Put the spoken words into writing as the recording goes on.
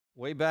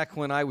Way back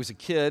when I was a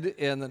kid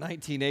in the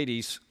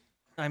 1980s,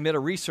 I met a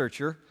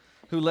researcher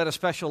who led a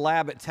special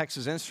lab at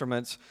Texas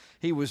Instruments.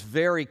 He was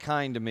very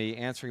kind to me,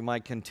 answering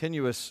my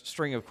continuous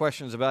string of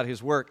questions about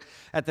his work.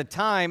 At the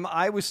time,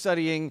 I was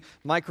studying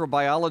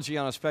microbiology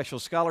on a special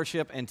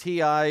scholarship, and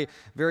TI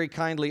very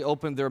kindly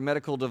opened their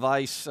medical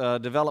device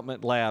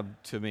development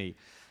lab to me.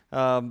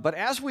 But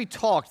as we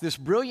talked, this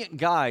brilliant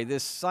guy,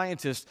 this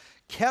scientist,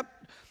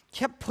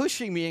 kept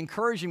pushing me,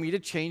 encouraging me to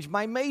change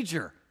my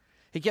major.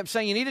 He kept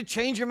saying, you need to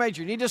change your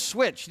major, you need to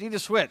switch.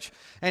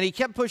 And he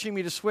kept pushing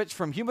me to switch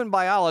from human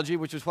biology,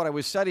 which is what I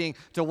was studying,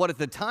 to what at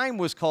the time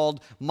was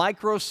called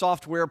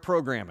micro-software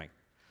programming.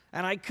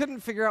 And I couldn't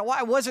figure out why.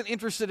 I wasn't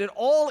interested at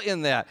all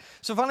in that.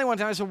 So finally one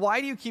time I said,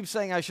 why do you keep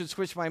saying I should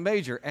switch my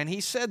major? And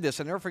he said this,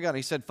 I never forgot it.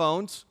 He said,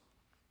 phones.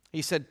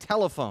 He said,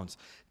 telephones.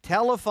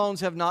 Telephones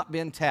have not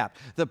been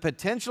tapped. The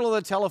potential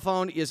of the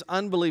telephone is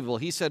unbelievable.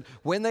 He said,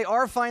 when they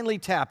are finally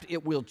tapped,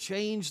 it will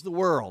change the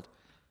world.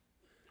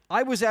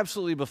 I was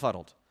absolutely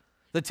befuddled.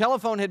 The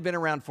telephone had been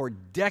around for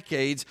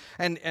decades,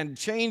 and any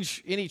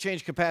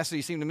change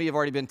capacity seemed to me have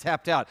already been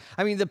tapped out.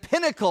 I mean, the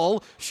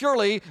pinnacle,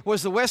 surely,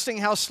 was the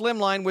Westinghouse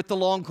Slimline with the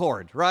long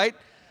cord, right?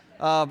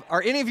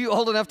 Are any of you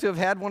old enough to have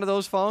had one of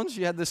those phones?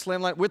 You had the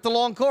Slimline with the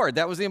long cord.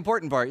 That was the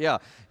important part, yeah.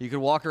 You could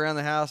walk around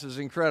the house. It was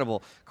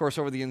incredible. Of course,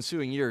 over the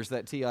ensuing years,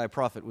 that TI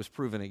prophet was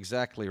proven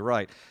exactly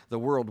right. The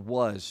world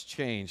was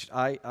changed.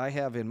 I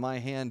have in my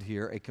hand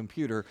here a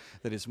computer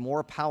that is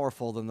more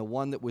powerful than the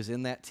one that was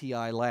in that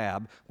TI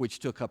lab, which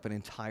took up an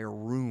entire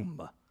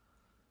room.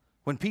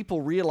 When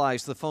people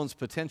realized the phone's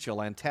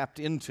potential and tapped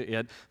into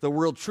it, the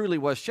world truly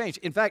was changed.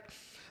 In fact,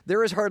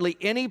 there is hardly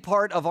any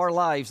part of our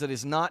lives that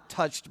is not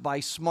touched by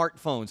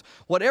smartphones.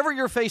 Whatever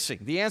you're facing,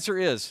 the answer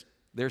is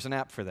there's an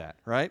app for that,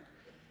 right?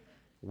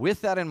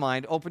 With that in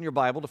mind, open your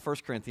Bible to 1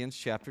 Corinthians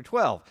chapter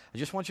 12. I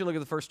just want you to look at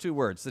the first two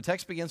words. The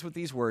text begins with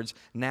these words,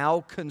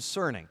 now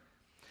concerning.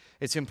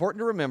 It's important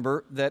to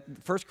remember that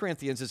 1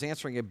 Corinthians is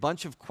answering a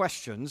bunch of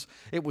questions.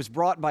 It was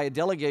brought by a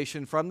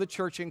delegation from the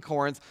church in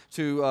Corinth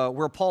to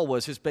where Paul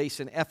was, his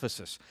base in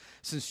Ephesus.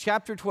 Since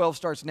chapter 12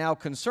 starts now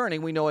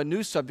concerning, we know a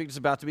new subject is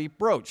about to be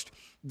broached.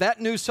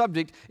 That new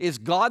subject is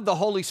God the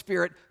Holy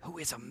Spirit, who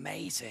is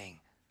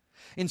amazing.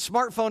 In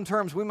smartphone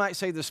terms, we might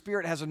say the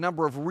Spirit has a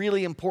number of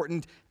really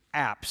important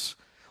apps.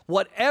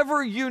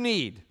 Whatever you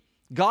need,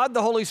 God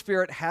the Holy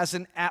Spirit has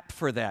an app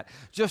for that.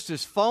 Just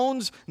as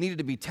phones needed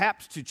to be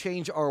tapped to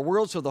change our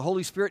world, so the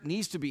Holy Spirit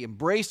needs to be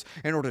embraced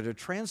in order to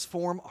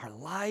transform our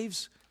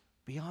lives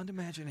beyond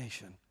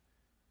imagination.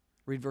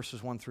 Read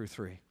verses 1 through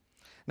 3.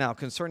 Now,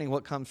 concerning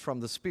what comes from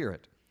the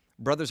Spirit,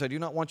 brothers, I do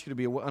not want you to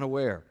be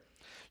unaware.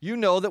 You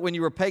know that when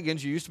you were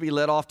pagans, you used to be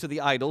led off to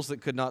the idols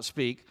that could not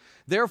speak.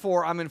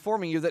 Therefore, I'm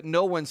informing you that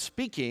no one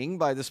speaking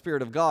by the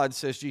Spirit of God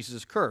says Jesus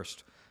is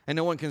cursed. And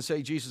no one can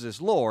say Jesus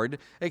is Lord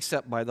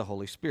except by the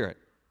Holy Spirit.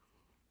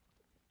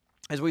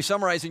 As we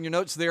summarize in your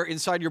notes there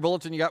inside your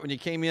bulletin you got when you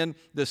came in,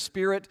 the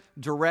Spirit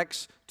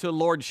directs to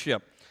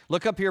lordship.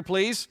 Look up here,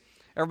 please.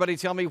 Everybody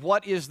tell me,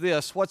 what is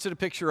this? What's it a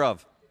picture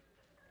of?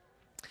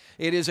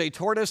 It is a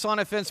tortoise on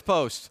a fence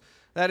post.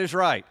 That is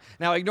right.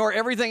 Now ignore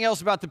everything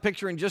else about the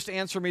picture and just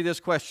answer me this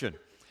question.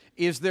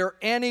 Is there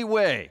any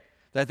way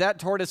that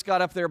tortoise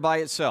got up there by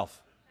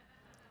itself?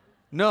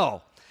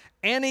 No.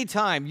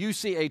 Anytime you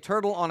see a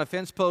turtle on a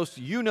fence post,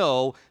 you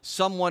know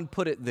someone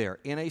put it there.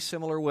 In a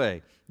similar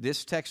way,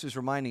 this text is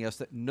reminding us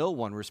that no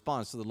one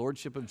responds to the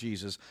lordship of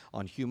Jesus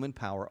on human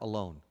power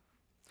alone.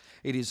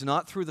 It is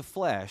not through the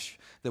flesh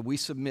that we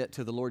submit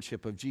to the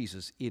lordship of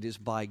Jesus. It is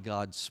by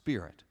God's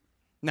Spirit.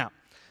 Now,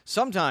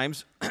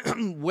 sometimes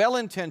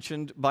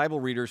well-intentioned Bible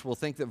readers will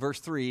think that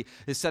verse 3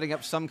 is setting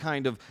up some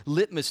kind of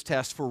litmus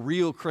test for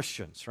real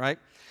Christians, right?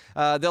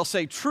 They'll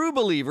say true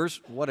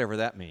believers, whatever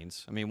that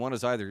means. I mean, one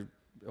either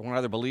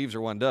believes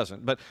or one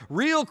doesn't. But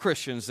real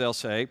Christians, they'll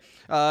say,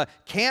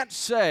 can't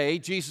say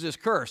Jesus is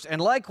cursed. And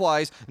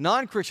likewise,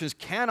 non-Christians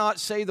cannot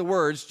say the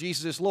words,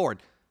 Jesus is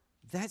Lord.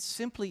 That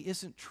simply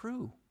isn't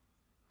true.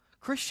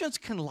 Christians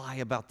can lie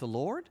about the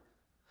Lord.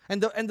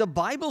 And the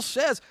Bible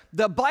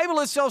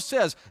itself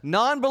says,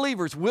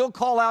 non-believers will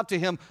call out to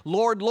him,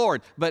 Lord,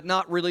 Lord, but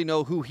not really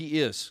know who he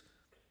is.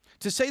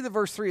 To say that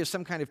verse 3 is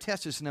some kind of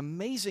test is an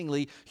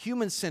amazingly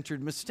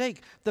human-centered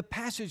mistake. The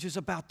passage is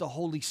about the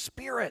Holy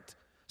Spirit.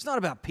 It's not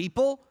about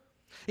people.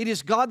 It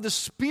is God the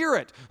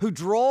Spirit who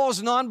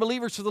draws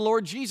non-believers to the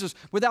Lord Jesus.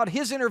 Without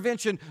his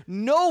intervention,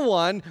 no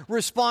one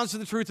responds to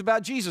the truth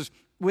about Jesus.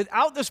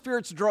 Without the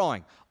Spirit's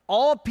drawing,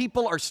 all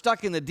people are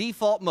stuck in the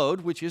default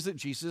mode, which is that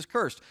Jesus is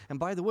cursed. And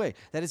by the way,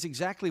 that is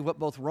exactly what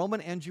both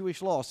Roman and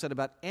Jewish law said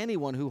about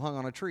anyone who hung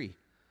on a tree.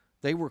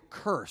 They were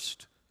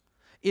cursed.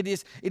 It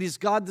is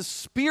God the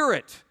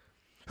Spirit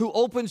who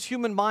opens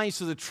human minds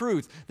to the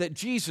truth that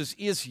Jesus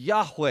is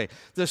Yahweh.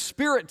 The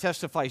Spirit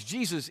testifies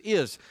Jesus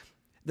is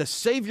the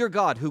Savior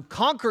God who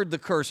conquered the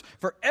curse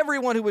for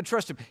everyone who would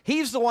trust him.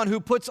 He's the one who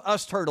puts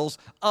us turtles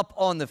up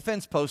on the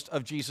fence post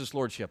of Jesus'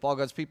 lordship. All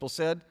God's people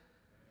said?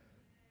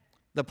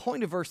 The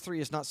point of verse 3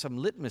 is not some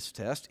litmus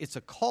test. It's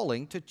a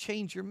calling to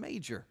change your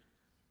major.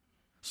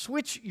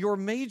 Switch your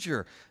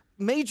major.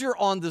 Major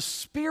on the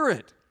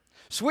Spirit.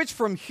 Switch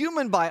from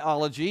human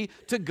biology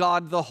to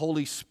God the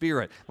Holy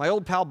Spirit. My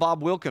old pal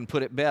Bob Wilkin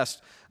put it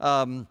best.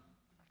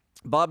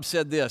 Bob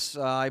said this,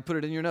 I put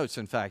it in your notes,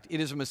 in fact. It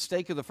is a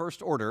mistake of the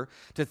first order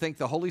to think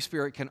the Holy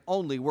Spirit can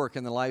only work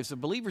in the lives of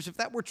believers. If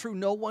that were true,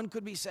 no one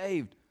could be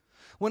saved.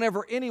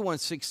 Whenever anyone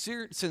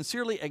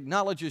sincerely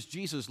acknowledges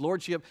Jesus'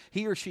 lordship,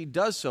 he or she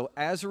does so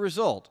as a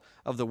result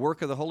of the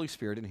work of the Holy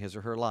Spirit in his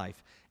or her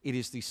life. It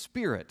is the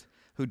Spirit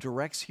who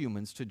directs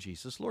humans to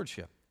Jesus'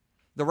 lordship.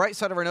 The right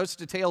side of our notes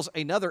details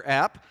another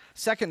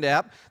second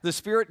app. The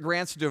Spirit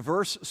grants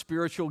diverse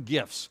spiritual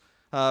gifts.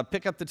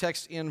 Pick up the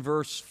text in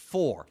verse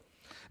 4.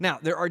 Now,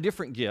 there are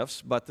different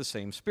gifts, but the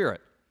same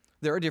Spirit.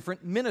 There are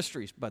different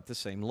ministries, but the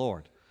same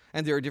Lord.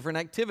 And there are different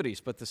activities,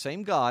 but the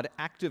same God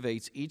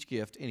activates each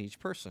gift in each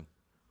person.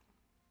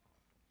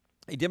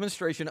 A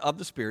demonstration of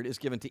the Spirit is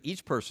given to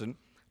each person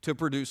to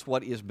produce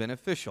what is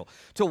beneficial.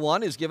 To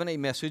one is given a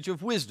message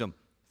of wisdom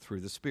through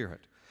the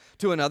Spirit.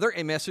 To another,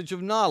 a message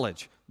of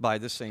knowledge by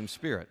the same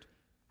Spirit.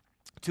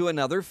 To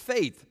another,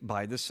 faith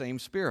by the same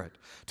Spirit.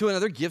 To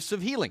another, gifts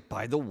of healing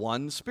by the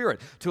one Spirit.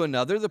 To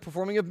another, the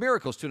performing of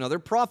miracles. To another,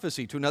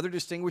 prophecy. To another,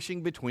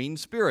 distinguishing between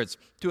spirits.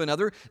 To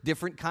another,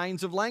 different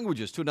kinds of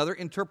languages. To another,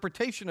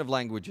 interpretation of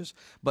languages.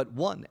 But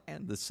one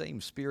and the same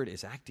Spirit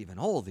is active in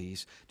all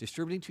these,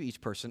 distributing to each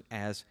person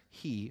as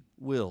He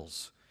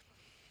wills.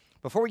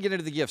 Before we get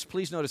into the gifts,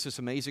 please notice this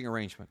amazing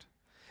arrangement.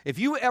 If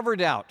you ever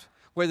doubt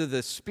whether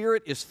the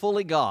Spirit is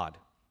fully God,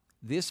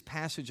 this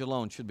passage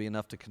alone should be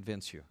enough to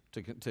convince you,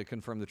 to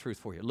confirm the truth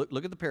for you.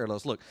 Look at the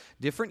parallels. Look,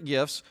 different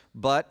gifts,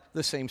 but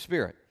the same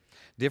Spirit.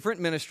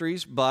 Different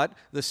ministries, but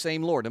the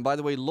same Lord. And by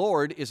the way,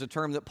 Lord is a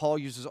term that Paul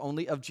uses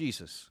only of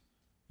Jesus.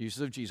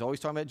 Uses of Jesus. Always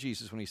talking about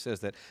Jesus when he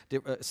says that.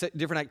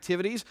 Different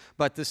activities,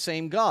 but the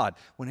same God.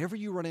 Whenever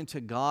you run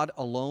into God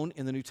alone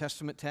in the New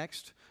Testament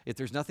text, if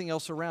there's nothing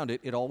else around it,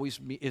 it always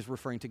is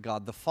referring to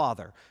God the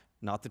Father,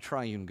 not the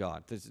triune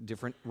God. There's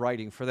different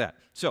writing for that.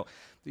 So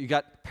you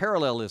got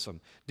parallelism,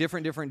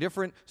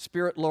 different,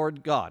 Spirit,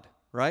 Lord, God,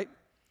 right?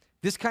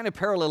 This kind of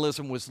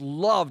parallelism was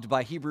loved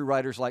by Hebrew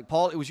writers like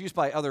Paul. It was used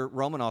by other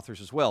Roman authors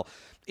as well.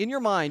 In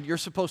your mind, you're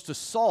supposed to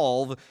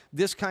solve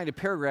this kind of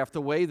paragraph the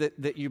way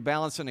that you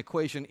balance an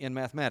equation in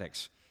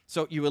mathematics.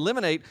 So you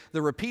eliminate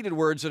the repeated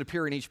words that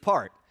appear in each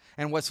part,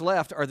 and what's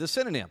left are the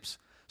synonyms.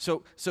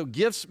 So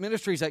gifts,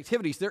 ministries,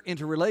 activities, they're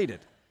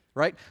interrelated,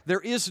 right? There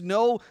is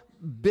no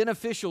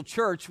beneficial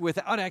church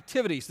without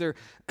activities. There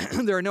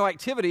are no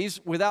activities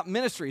without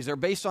ministries. They're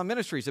based on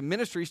ministries, and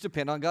ministries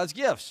depend on God's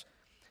gifts.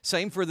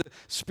 Same for the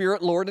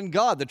Spirit, Lord, and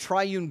God. The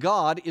triune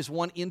God is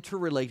one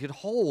interrelated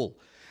whole.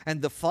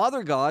 And the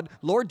Father God,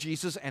 Lord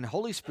Jesus, and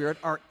Holy Spirit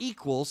are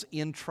equals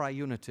in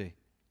triunity.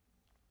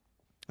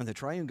 And the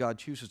triune God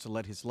chooses to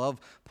let His love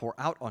pour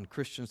out on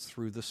Christians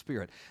through the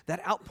Spirit.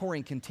 That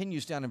outpouring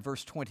continues down in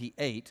verse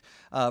 28.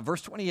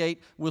 Verse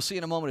 28, we'll see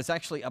in a moment, it's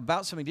actually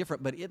about something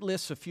different, but it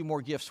lists a few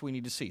more gifts we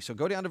need to see. So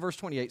go down to verse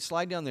 28,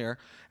 slide down there,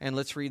 and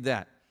let's read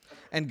that.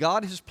 And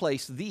God has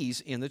placed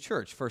these in the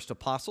church. First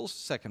apostles,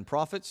 second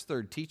prophets,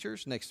 third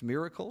teachers, next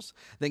miracles,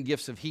 then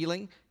gifts of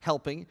healing,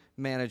 helping,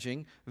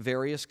 managing,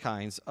 various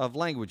kinds of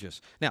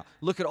languages. Now,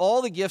 look at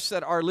all the gifts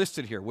that are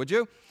listed here, would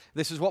you?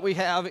 This is what we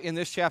have in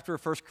this chapter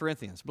of 1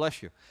 Corinthians.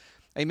 Bless you.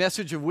 A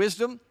message of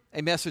wisdom,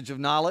 a message of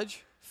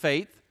knowledge,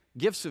 faith,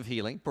 gifts of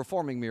healing,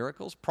 performing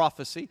miracles,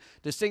 prophecy,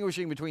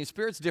 distinguishing between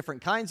spirits,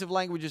 different kinds of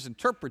languages,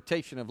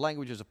 interpretation of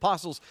languages,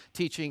 apostles,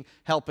 teaching,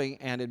 helping,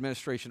 and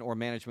administration or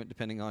management,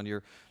 depending on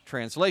your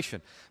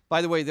translation.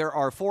 By the way, there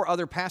are 4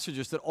 other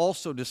passages that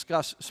also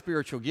discuss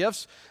spiritual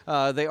gifts.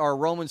 They are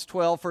Romans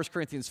 12, 1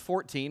 Corinthians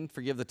 14,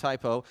 forgive the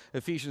typo,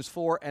 Ephesians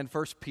 4, and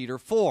 1 Peter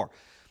 4.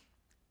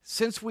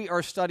 Since we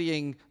are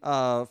studying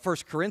 1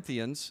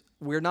 Corinthians,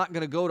 we're not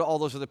going to go to all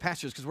those other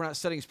passages because we're not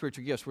studying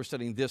spiritual gifts. We're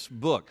studying this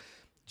book.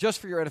 Just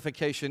for your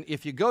edification,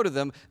 if you go to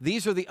them,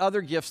 these are the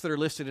other gifts that are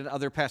listed in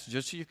other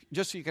passages,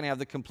 just so you can have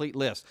the complete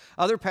list.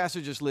 Other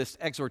passages list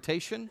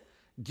exhortation,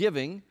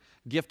 giving,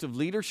 gift of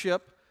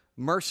leadership,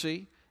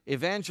 mercy,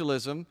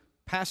 evangelism,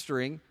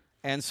 pastoring,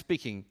 and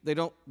speaking.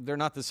 They're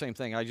not the same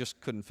thing. I just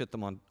couldn't fit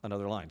them on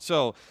another line.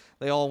 So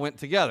they all went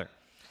together.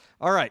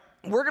 All right,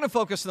 we're going to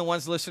focus on the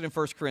ones listed in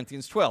 1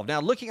 Corinthians 12.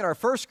 Now, looking at our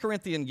 1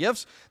 Corinthian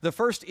gifts, the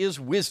first is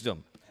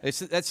wisdom.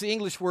 That's the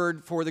English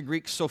word for the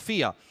Greek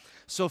Sophia.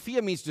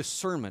 Sophia means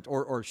discernment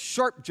or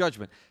sharp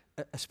judgment.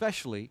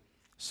 Especially,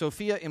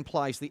 Sophia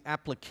implies the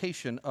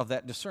application of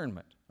that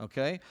discernment,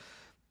 okay?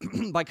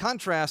 By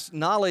contrast,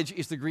 knowledge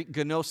is the Greek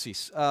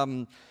gnosis.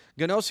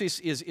 Gnosis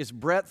is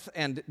breadth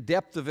and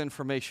depth of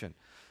information.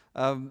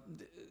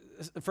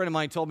 A friend of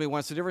mine told me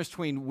once the difference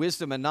between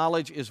wisdom and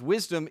knowledge is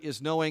wisdom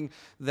is knowing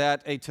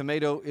that a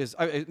tomato is,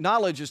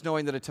 knowledge is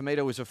knowing that a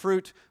tomato is a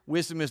fruit.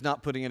 Wisdom is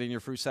not putting it in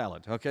your fruit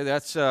salad, okay?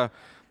 That's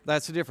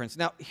the difference.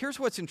 Now, here's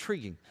what's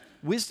intriguing.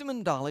 Wisdom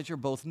and knowledge are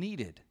both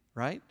needed,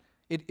 right?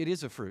 It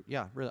is a fruit.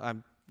 Yeah, really.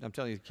 I'm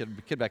telling you,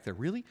 kid back there,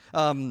 really?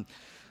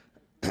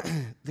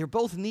 They're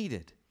both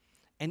needed.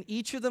 And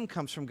each of them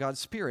comes from God's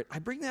Spirit. I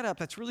bring that up.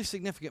 That's really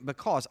significant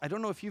because, I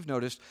don't know if you've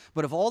noticed,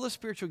 but of all the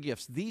spiritual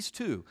gifts, these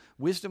two,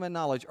 wisdom and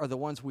knowledge, are the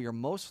ones we are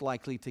most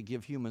likely to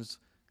give humans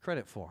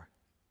credit for.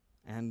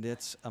 And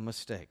it's a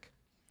mistake.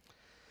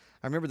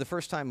 I remember the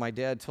first time my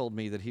dad told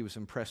me that he was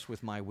impressed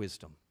with my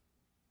wisdom.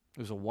 It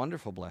was a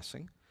wonderful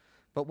blessing.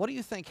 But what do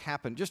you think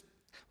happened?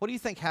 What do you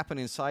think happened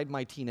inside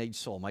my teenage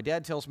soul? My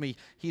dad tells me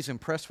he's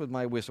impressed with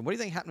my wisdom. What do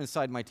you think happened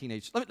inside my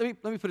teenage soul?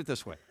 Let me put it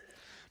this way.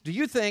 Do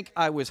you think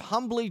I was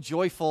humbly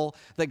joyful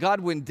that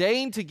God would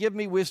deign to give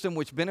me wisdom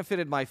which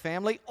benefited my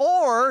family?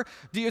 Or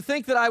do you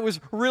think that I was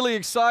really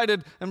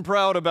excited and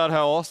proud about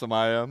how awesome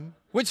I am?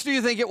 Which do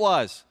you think it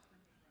was?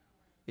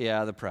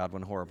 Yeah, the proud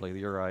one, horribly.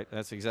 You're right.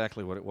 That's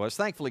exactly what it was.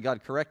 Thankfully,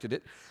 God corrected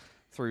it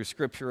through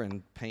Scripture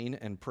and pain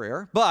and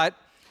prayer. But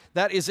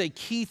that is a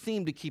key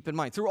theme to keep in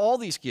mind. Through all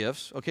these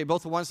gifts, okay,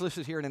 both the ones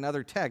listed here and in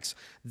other texts,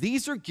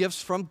 these are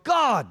gifts from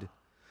God.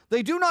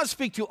 They do not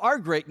speak to our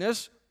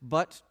greatness,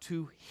 but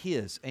to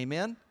His.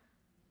 Amen?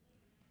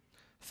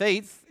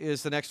 Faith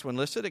is the next one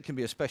listed. It can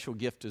be a special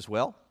gift as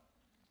well.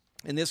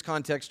 In this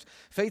context,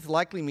 faith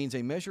likely means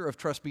a measure of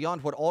trust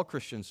beyond what all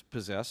Christians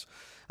possess.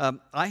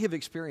 I have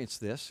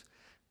experienced this.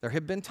 There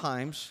have been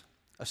times,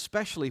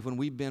 especially when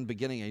we've been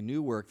beginning a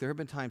new work, there have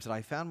been times that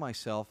I found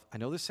myself, I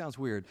know this sounds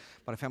weird,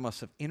 but I found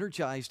myself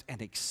energized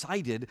and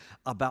excited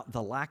about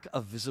the lack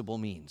of visible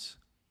means.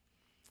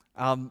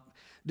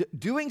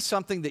 Doing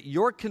something that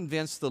you're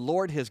convinced the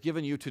Lord has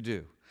given you to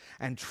do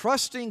and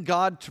trusting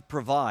God to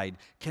provide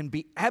can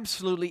be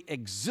absolutely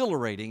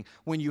exhilarating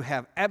when you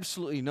have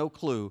absolutely no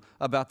clue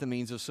about the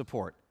means of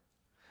support.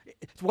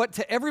 What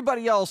to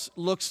everybody else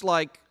looks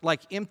like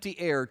empty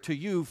air, to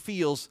you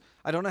feels,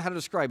 I don't know how to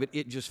describe it,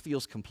 it just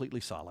feels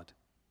completely solid.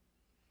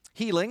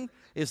 Healing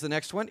is the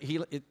next one.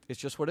 It's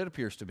just what it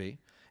appears to be.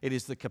 It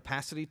is the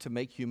capacity to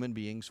make human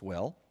beings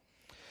well.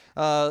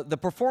 The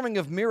performing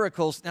of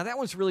miracles, now that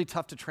one's really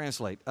tough to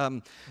translate.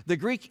 The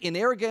Greek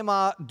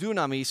energema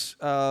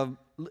dunamis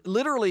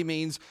literally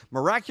means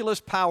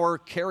miraculous power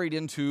carried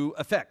into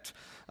effect.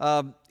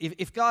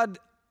 If God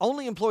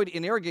only employed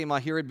energema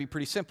here, it'd be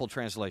pretty simple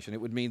translation.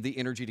 It would mean the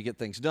energy to get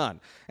things done.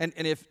 And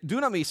if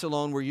dunamis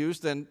alone were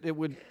used, then it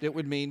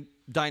would mean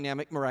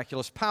dynamic,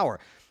 miraculous power.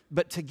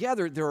 But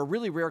together, they're a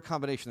really rare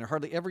combination. They're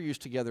hardly ever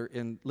used together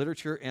in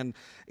literature, and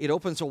it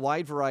opens a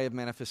wide variety of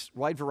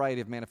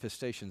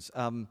manifestations.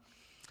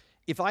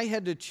 If I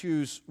had to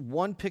choose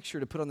one picture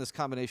to put on this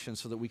combination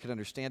so that we could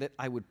understand it,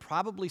 I would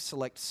probably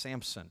select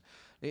Samson.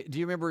 Do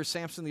you remember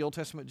Samson, the Old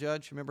Testament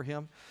judge? Remember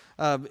him?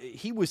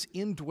 He was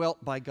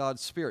indwelt by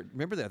God's Spirit.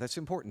 Remember that. That's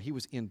important. He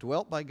was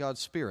indwelt by God's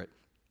Spirit,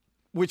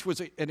 which was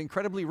an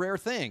incredibly rare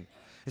thing.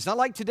 It's not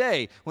like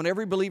today when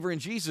every believer in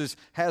Jesus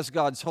has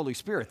God's Holy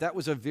Spirit. That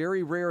was a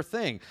very rare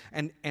thing.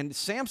 And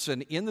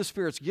Samson, in the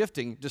Spirit's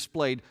gifting,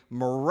 displayed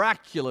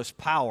miraculous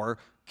power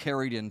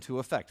carried into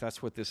effect.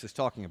 That's what this is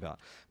talking about.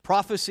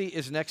 Prophecy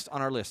is next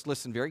on our list.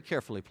 Listen very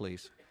carefully,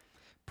 please.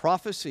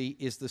 Prophecy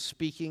is the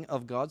speaking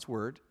of God's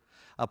word,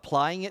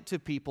 applying it to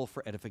people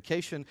for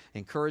edification,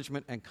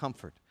 encouragement, and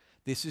comfort.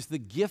 This is the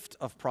gift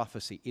of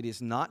prophecy. It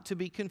is not to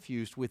be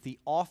confused with the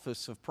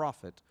office of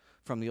prophet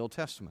from the Old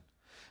Testament.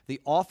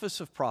 The office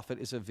of prophet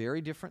is a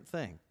very different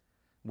thing.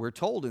 We're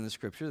told in the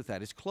Scripture that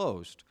that is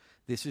closed.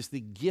 This is the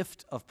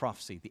gift of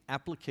prophecy, the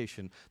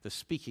application, the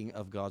speaking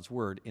of God's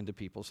word into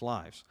people's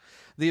lives.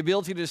 The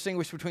ability to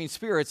distinguish between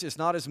spirits is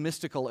not as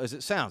mystical as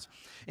it sounds.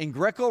 In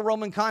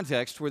Greco-Roman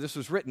context, where this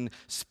was written,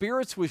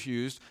 spirits was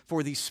used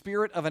for the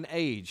spirit of an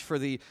age, for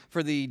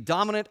the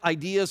dominant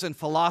ideas and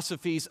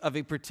philosophies of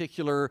a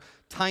particular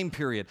time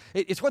period.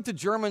 It's what the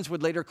Germans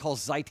would later call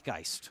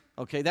Zeitgeist.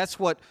 Okay, that's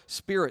what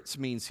spirits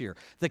means here.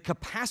 The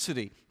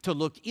capacity to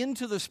look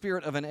into the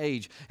spirit of an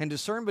age and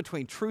discern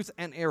between truth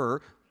and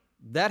error,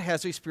 that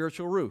has a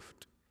spiritual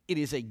root. It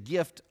is a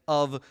gift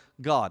of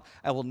God.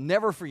 I will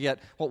never forget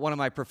what one of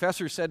my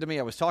professors said to me.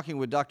 I was talking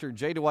with Dr.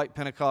 J. Dwight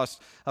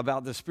Pentecost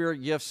about the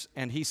spirit gifts,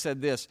 and he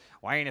said this,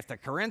 Wayne, if the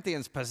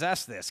Corinthians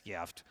possessed this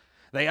gift,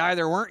 they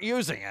either weren't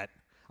using it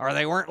or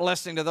they weren't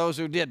listening to those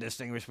who did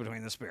distinguish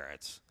between the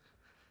spirits.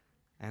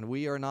 And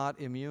we are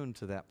not immune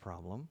to that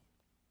problem.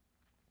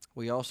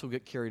 We also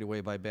get carried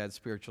away by bad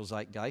spiritual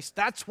zeitgeist.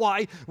 That's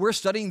why we're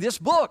studying this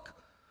book,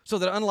 so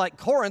that unlike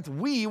Corinth,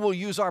 we will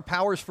use our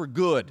powers for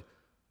good.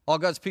 All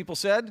God's people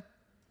said?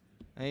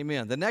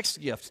 Amen. The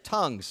next gift,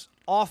 tongues,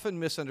 often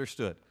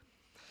misunderstood.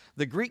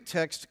 The Greek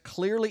text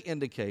clearly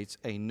indicates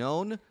a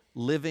known,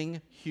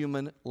 living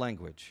human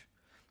language.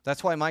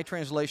 That's why my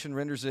translation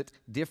renders it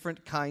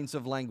different kinds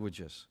of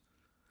languages.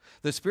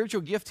 The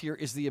spiritual gift here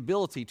is the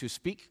ability to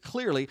speak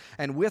clearly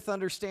and with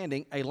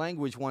understanding a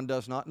language one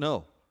does not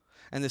know.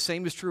 And the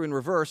same is true in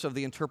reverse of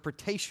the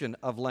interpretation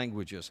of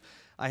languages.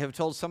 I have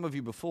told some of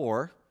you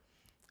before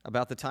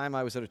about the time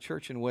I was at a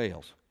church in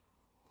Wales.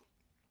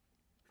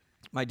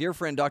 My dear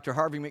friend, Dr.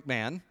 Harvey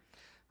McMahon,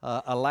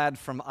 a lad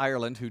from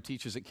Ireland who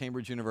teaches at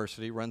Cambridge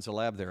University, runs a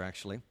lab there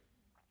actually.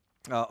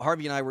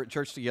 Harvey and I were at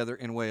church together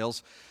in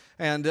Wales,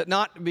 and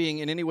not being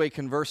in any way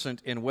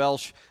conversant in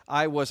Welsh,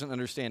 I wasn't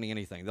understanding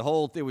anything.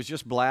 It was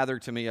just blather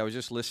to me. I was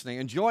just listening,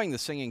 enjoying the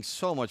singing,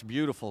 so much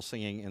beautiful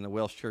singing in the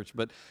Welsh church,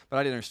 but I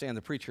didn't understand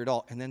the preacher at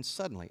all. And then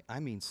suddenly,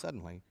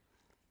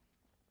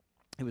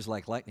 it was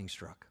like lightning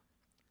struck.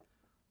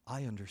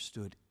 I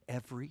understood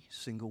every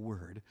single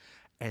word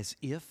as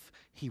if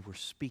he were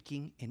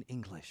speaking in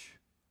English.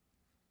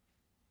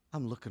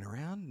 I'm looking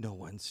around, no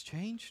one's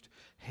changed.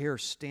 Hair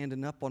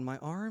standing up on my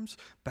arms,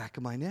 back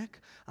of my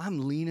neck.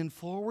 I'm leaning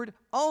forward,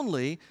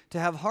 only to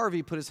have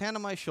Harvey put his hand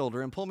on my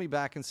shoulder and pull me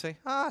back and say,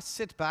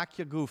 sit back,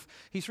 you goof.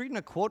 He's reading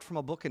a quote from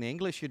a book in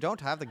English. You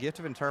don't have the gift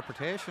of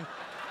interpretation.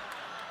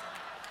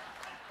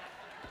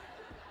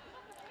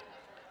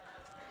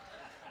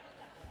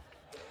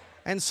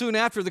 And soon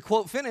after the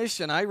quote finished,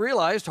 and I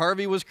realized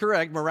Harvey was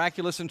correct,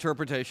 miraculous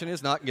interpretation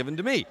is not given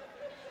to me.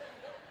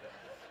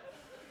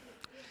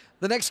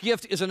 The next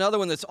gift is another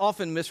one that's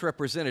often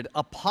misrepresented.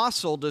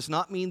 Apostle does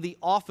not mean the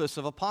office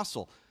of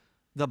apostle.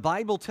 The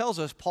Bible tells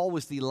us Paul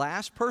was the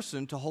last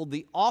person to hold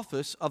the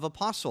office of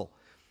apostle.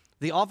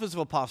 The office of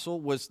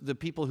apostle was the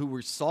people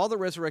who saw the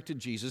resurrected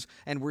Jesus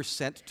and were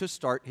sent to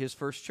start his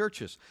first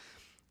churches.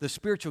 The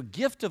spiritual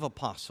gift of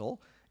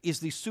apostle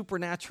is the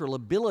supernatural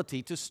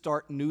ability to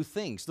start new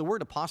things. The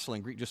word apostle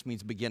in Greek just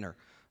means beginner,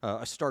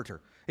 a starter.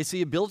 It's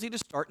the ability to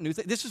start new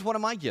things. This is one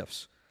of my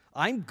gifts.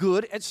 I'm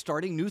good at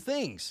starting new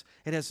things.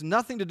 It has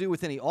nothing to do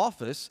with any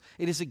office.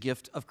 It is a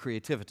gift of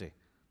creativity.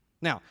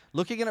 Now,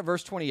 looking in at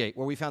verse 28,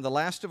 where we found the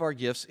last of our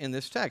gifts in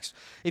this text.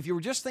 If you were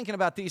just thinking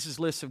about these as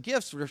lists of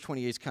gifts, verse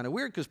 28 is kind of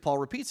weird because Paul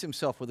repeats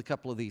himself with a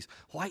couple of these.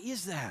 Why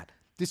is that?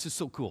 This is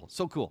so cool,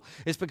 so cool.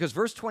 It's because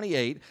verse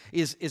 28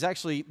 is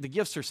actually, the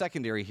gifts are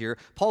secondary here.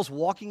 Paul's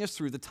walking us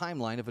through the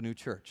timeline of a new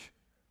church.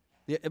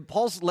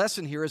 Paul's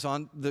lesson here is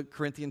on the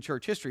Corinthian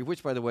church history,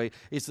 which, by the way,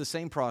 is the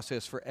same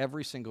process for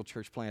every single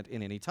church plant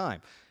in any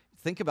time.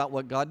 Think about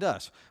what God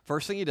does.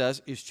 First thing he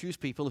does is choose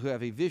people who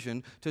have a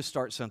vision to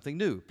start something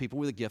new, people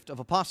with a gift of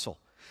apostle.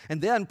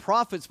 And then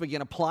prophets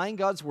begin applying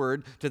God's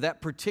word to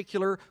that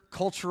particular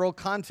cultural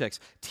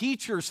context.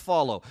 Teachers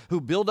follow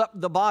who build up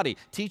the body,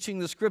 teaching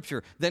the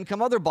scripture. Then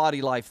come other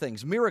body life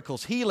things,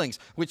 miracles, healings,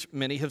 which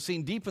many have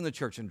seen deep in the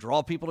church and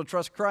draw people to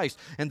trust Christ.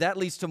 And that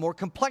leads to more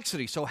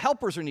complexity. So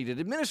helpers are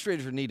needed,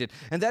 administrators are needed,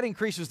 and that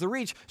increases the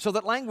reach so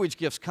that language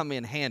gifts come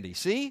in handy.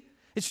 See?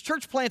 It's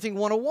church planting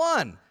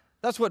 101.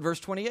 That's what verse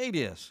 28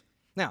 is.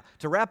 Now,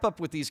 to wrap up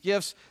with these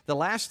gifts, the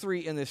last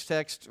three in this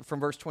text from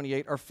verse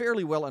 28 are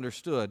fairly well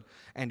understood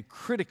and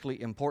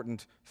critically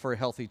important for a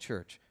healthy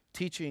church: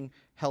 teaching,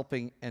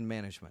 helping, and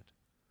management.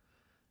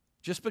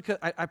 Just because,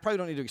 I probably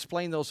don't need to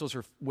explain those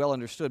are well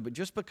understood, but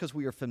just because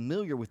we are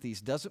familiar with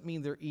these doesn't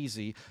mean they're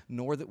easy,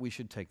 nor that we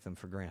should take them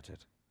for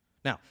granted.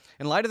 Now,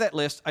 in light of that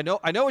list, I know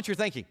what you're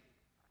thinking.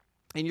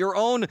 In your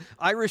own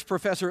Irish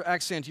professor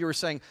accent, you were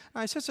saying,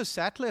 is this a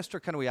set list, or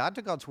can we add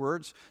to God's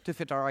words to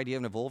fit our idea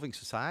of an evolving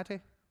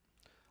society?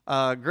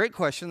 Great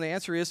question. The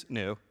answer is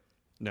no,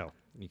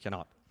 you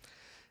cannot.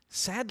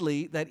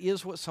 Sadly, that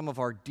is what some of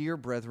our dear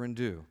brethren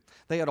do.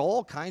 They add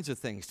all kinds of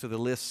things to the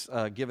lists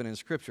given in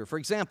Scripture. For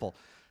example,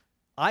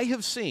 I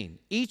have seen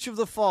each of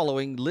the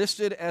following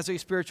listed as a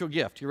spiritual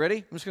gift. You ready?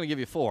 I'm just going to give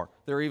you 4.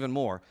 There are even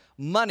more.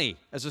 Money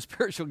as a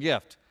spiritual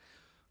gift.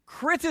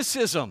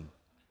 Criticism.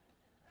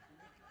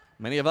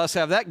 Many of us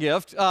have that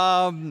gift.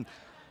 Wooing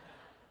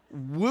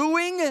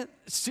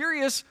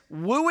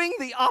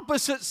the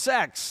opposite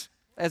sex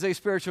as a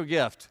spiritual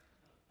gift.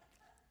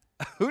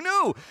 Who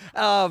knew?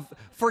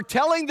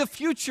 Foretelling the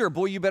future.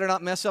 Boy, you better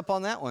not mess up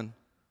on that one.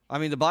 I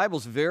mean, the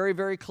Bible's very,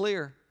 very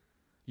clear.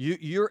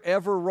 You're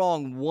ever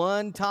wrong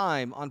one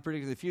time on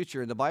predicting the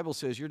future, and the Bible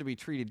says you're to be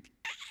treated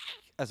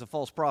as a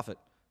false prophet.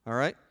 All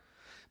right?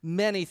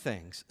 Many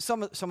things.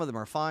 Some of them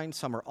are fine,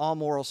 some are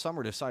amoral, some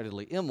are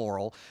decidedly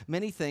immoral.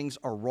 Many things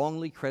are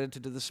wrongly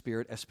credited to the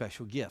Spirit as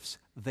special gifts.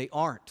 They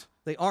aren't.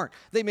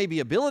 They may be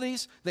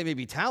abilities, they may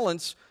be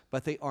talents,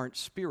 but they aren't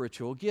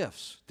spiritual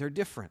gifts. They're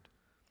different.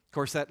 Of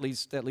course, that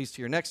leads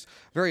to your next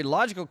very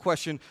logical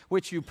question,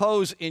 which you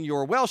pose in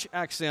your Welsh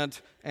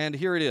accent, and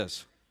here it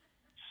is.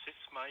 Sut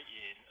mae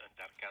un yn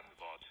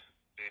darganfod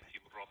beth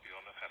yw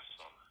brofion y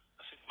person,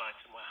 a sut maent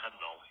yn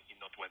wahanol i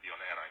nodweddion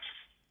eraill.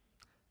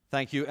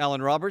 Thank you,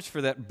 Alan Roberts,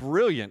 for that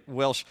brilliant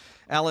Welsh.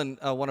 Alan,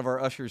 one of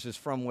our ushers, is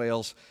from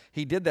Wales.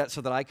 He did that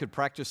so that I could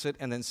practice it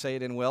and then say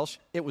it in Welsh.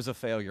 It was a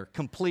failure,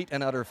 complete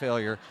and utter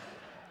failure.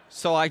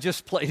 So I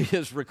just played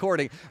his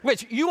recording,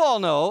 which you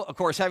all know, of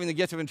course, having the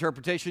gift of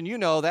interpretation, you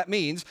know that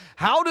means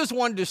how does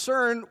one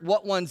discern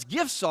what one's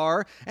gifts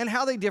are and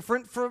how they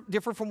differ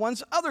from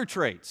one's other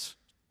traits?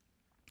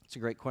 It's a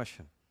great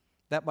question.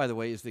 That, by the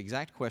way, is the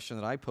exact question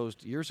that I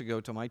posed years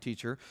ago to my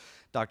teacher,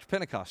 Dr.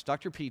 Pentecost.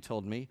 Dr. P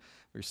told me,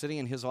 we were sitting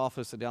in his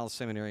office at Dallas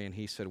Seminary, and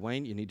he said,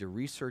 Wayne, you need to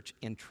research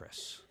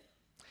interests.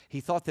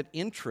 He thought that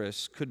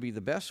interests could be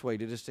the best way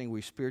to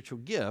distinguish spiritual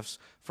gifts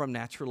from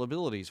natural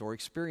abilities or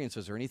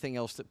experiences or anything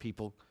else that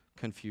people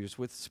confuse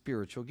with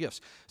spiritual gifts.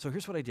 So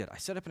here's what I did. I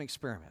set up an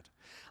experiment.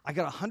 I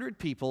got 100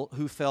 people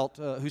who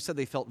said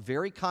they felt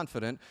very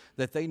confident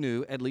that they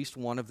knew at least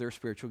one of their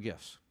spiritual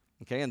gifts.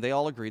 Okay, and they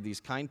all agreed, these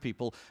kind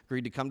people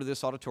agreed to come to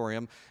this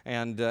auditorium,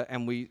 and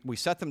we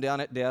set them down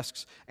at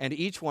desks, and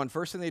each one,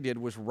 first thing they did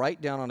was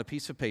write down on a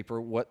piece of paper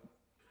what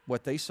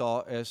they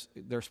saw as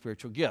their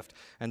spiritual gift.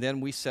 And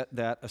then we set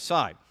that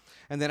aside.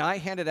 And then I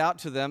handed out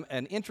to them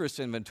an interest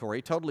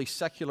inventory, totally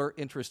secular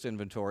interest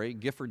inventory.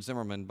 Gifford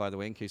Zimmerman, by the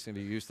way, in case any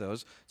of you use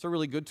those. It's a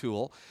really good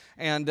tool.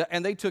 And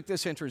they took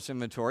this interest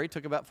inventory,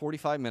 took about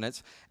 45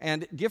 minutes.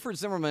 And Gifford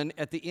Zimmerman,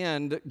 at the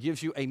end,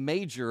 gives you a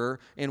major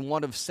in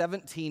one of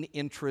 17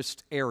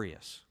 interest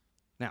areas.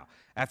 Now,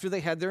 after they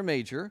had their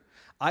major,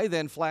 I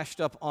then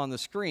flashed up on the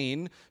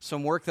screen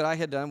some work that I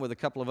had done with a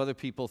couple of other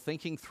people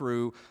thinking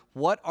through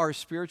what are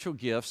spiritual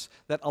gifts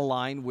that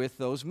align with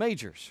those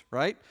majors,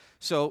 right?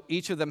 So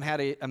each of them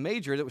had a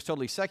major that was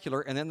totally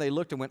secular, and then they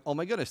looked and went, oh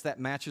my goodness, that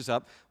matches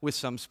up with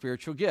some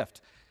spiritual gift.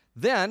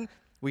 Then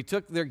we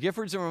took their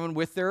Gifford Zimmerman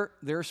with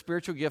their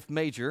spiritual gift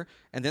major,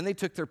 and then they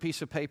took their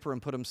piece of paper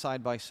and put them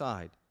side by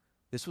side.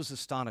 This was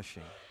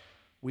astonishing.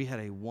 We had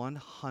a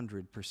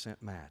 100%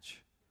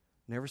 match.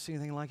 Never seen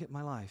anything like it in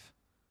my life.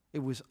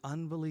 It was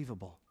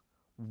unbelievable.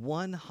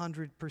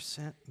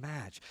 100%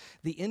 match.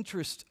 The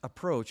interest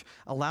approach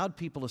allowed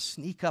people to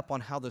sneak up on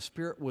how the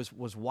Spirit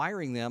was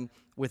wiring them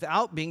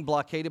without being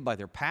blockaded by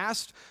their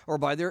past or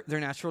by their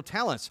natural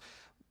talents.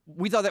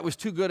 We thought that was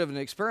too good of an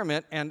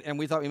experiment, and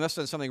we thought we must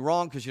have done something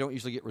wrong because you don't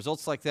usually get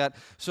results like that.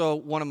 So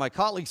one of my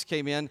colleagues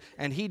came in,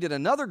 and he did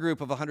another group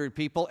of 100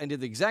 people and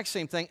did the exact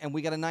same thing, and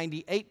we got a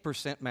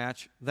 98%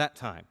 match that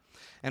time.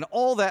 And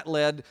all that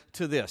led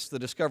to this, the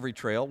Discovery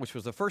Trail, which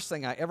was the first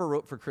thing I ever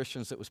wrote for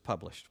Christians that was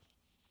published.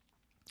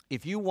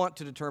 If you want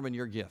to determine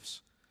your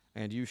gifts,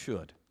 and you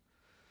should,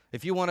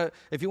 if you want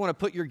to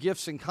put your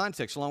gifts in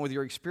context along with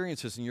your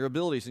experiences and your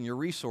abilities and your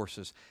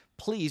resources,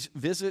 please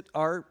visit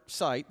our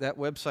site, that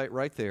website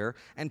right there,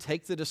 and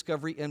take the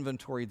discovery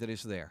inventory that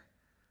is there.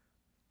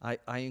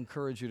 I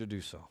encourage you to do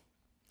so.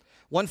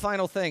 One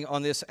final thing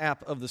on this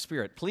app of the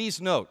Spirit.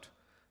 Please note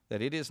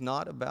that it is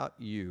not about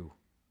you.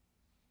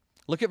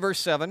 Look at verse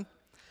 7.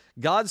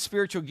 God's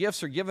spiritual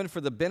gifts are given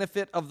for the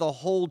benefit of the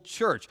whole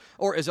church,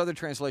 or as other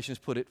translations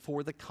put it,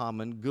 for the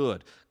common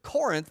good.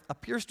 Corinth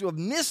appears to have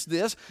missed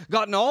this,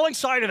 gotten all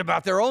excited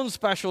about their own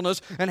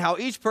specialness and how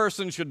each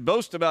person should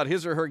boast about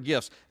his or her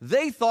gifts.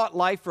 They thought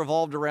life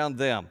revolved around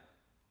them.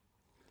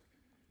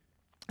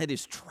 It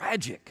is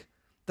tragic.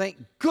 Thank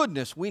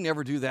goodness we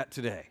never do that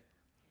today.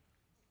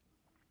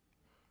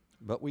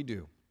 But we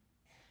do.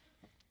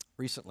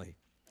 Recently,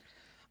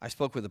 I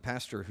spoke with a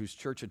pastor whose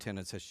church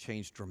attendance has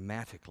changed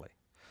dramatically.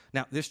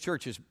 Now, this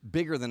church is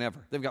bigger than ever.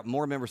 They've got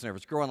more members than ever.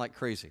 It's growing like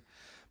crazy.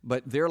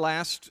 But their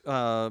last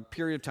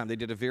period of time, they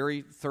did a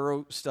very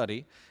thorough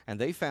study, and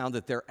they found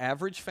that their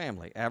average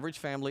family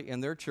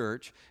in their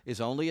church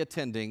is only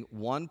attending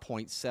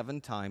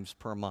 1.7 times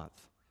per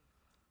month.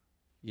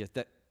 Yet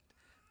that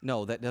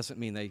doesn't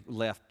mean they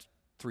left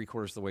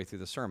 3/4 of the way through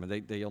the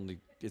sermon. They only,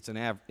 it's an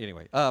average,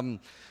 anyway.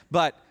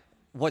 But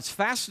what's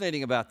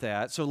fascinating about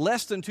that, so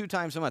less than 2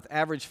 times a month,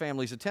 average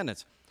family's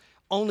attendance.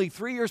 Only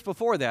 3 years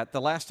before that, the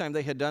last time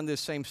they had done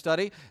this same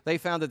study, they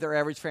found that their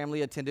average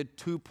family attended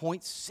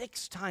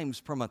 2.6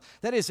 times per month.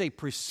 That is a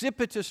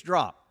precipitous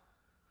drop.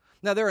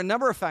 Now, there are a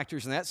number of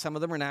factors in that. Some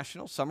of them are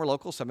national, some are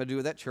local, some have to do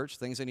with that church,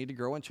 things they need to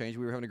grow and change.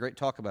 We were having a great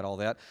talk about all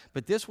that.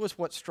 But this was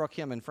what struck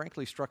him and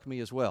frankly struck me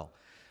as well.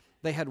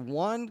 They had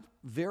one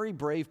very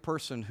brave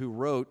person who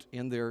wrote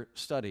in their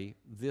study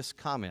this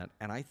comment,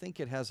 and I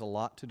think it has a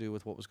lot to do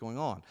with what was going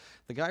on.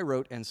 The guy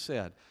wrote and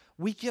said,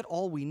 we get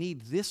all we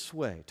need this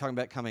way, talking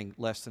about coming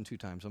less than 2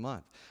 times a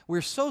month.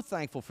 We're so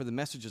thankful for the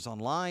messages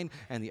online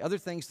and the other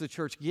things the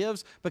church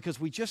gives because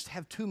we just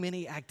have too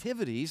many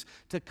activities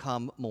to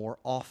come more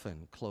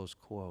often, close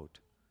quote.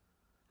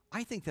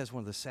 I think that's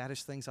one of the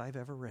saddest things I've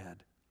ever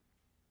read.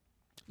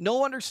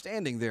 No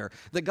understanding there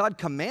that God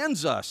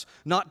commands us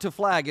not to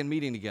flag in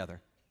meeting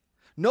together.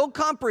 No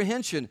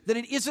comprehension that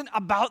it isn't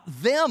about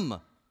them.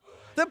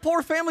 That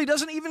poor family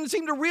doesn't even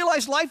seem to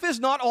realize life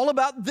is not all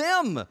about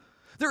them.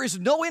 There is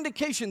no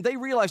indication they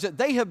realize that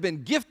they have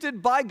been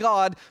gifted by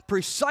God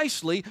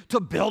precisely to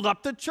build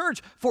up the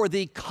church for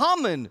the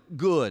common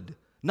good,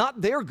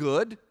 not their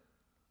good.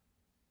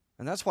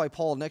 And that's why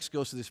Paul next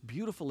goes to this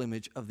beautiful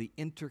image of the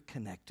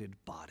interconnected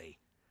body.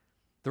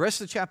 The rest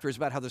of the chapter is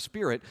about how the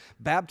Spirit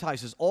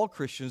baptizes all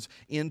Christians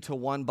into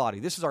one body.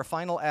 This is our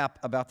final app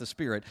about the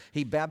Spirit.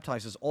 He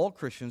baptizes all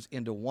Christians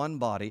into one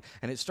body,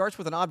 and it starts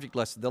with an object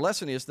lesson. The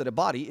lesson is that a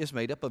body is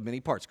made up of many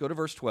parts. Go to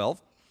verse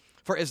 12.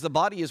 For as the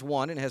body is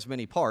one and has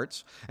many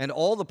parts, and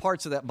all the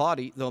parts of that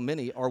body, though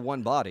many, are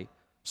one body,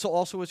 so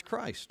also is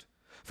Christ.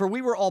 For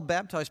we were all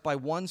baptized by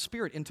one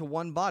Spirit into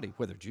one body,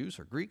 whether Jews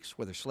or Greeks,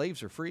 whether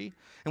slaves or free,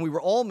 and we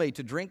were all made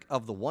to drink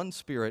of the one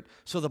Spirit,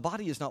 so the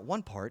body is not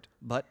one part,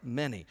 but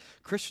many.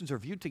 Christians are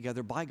viewed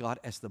together by God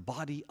as the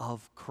body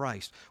of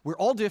Christ. We're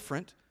all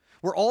different.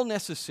 We're all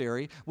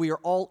necessary. We are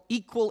all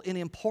equal in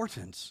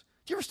importance.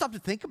 Do you ever stop to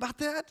think about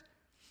that?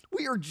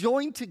 We are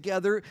joined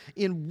together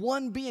in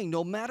one being,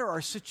 no matter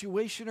our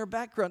situation or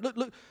background.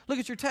 Look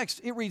at your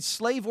text. It reads,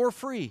 slave or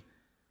free.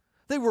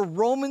 They were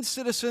Roman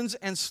citizens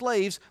and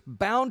slaves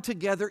bound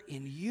together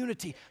in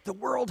unity. The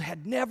world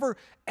had never,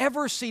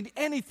 ever seen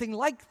anything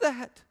like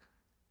that.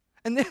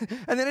 And then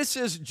it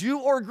says Jew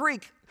or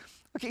Greek.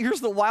 Okay,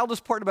 here's the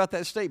wildest part about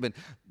that statement.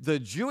 The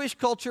Jewish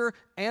culture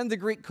and the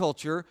Greek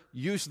culture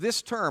use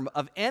this term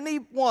of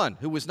anyone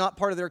who was not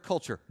part of their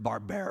culture,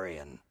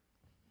 barbarian.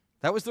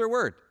 That was their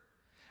word.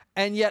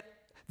 And yet,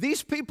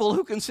 these people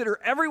who consider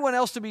everyone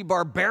else to be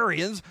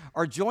barbarians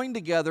are joined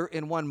together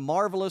in one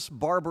marvelous,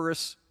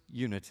 barbarous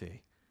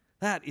unity.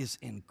 That is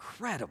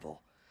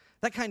incredible.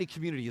 That kind of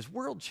community is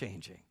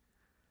world-changing.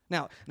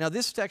 Now,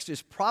 this text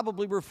is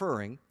probably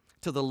referring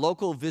to the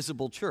local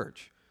visible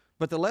church,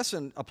 but the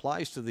lesson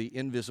applies to the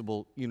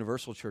invisible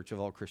universal church of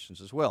all Christians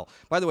as well.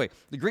 By the way,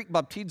 the Greek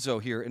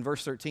baptizo here in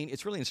verse 13,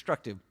 it's really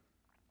instructive.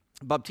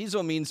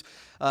 Baptizo means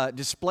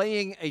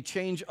displaying a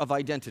change of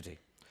identity.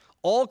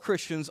 All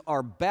Christians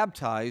are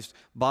baptized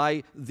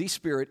by the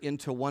Spirit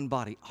into one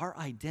body. Our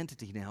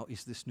identity now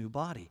is this new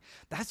body.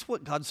 That's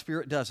what God's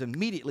Spirit does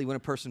immediately when a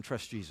person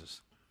trusts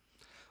Jesus.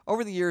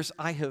 Over the years,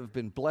 I have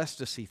been blessed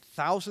to see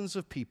thousands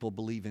of people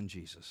believe in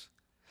Jesus.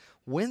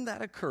 When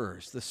that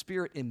occurs, the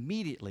Spirit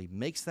immediately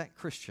makes that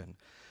Christian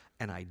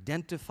an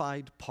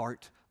identified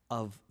part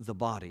of the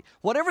body.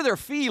 Whatever their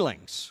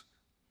feelings,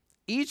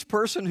 each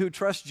person who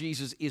trusts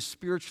Jesus is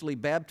spiritually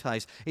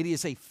baptized. It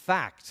is a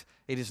fact.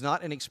 It is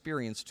not an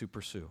experience to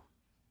pursue.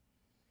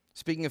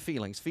 Speaking of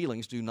feelings,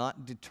 feelings do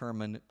not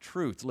determine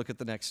truth. Look at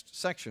the next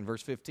section,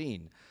 verse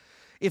 15.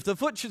 If the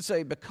foot should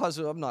say, because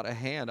I'm not a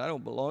hand, I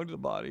don't belong to the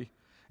body,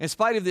 in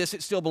spite of this,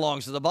 it still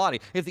belongs to the body.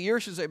 If the ear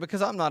should say,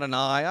 because I'm not an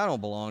eye, I don't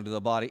belong to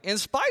the body, in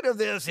spite of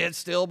this, it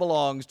still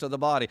belongs to the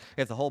body.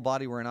 If the whole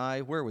body were an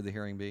eye, where would the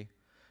hearing be?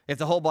 If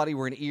the whole body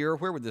were an ear,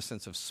 where would the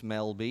sense of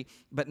smell be?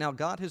 But now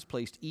God has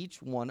placed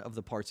each one of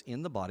the parts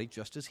in the body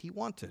just as he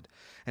wanted.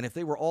 And if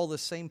they were all the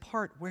same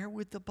part, where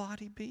would the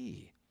body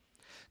be?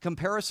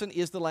 Comparison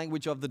is the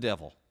language of the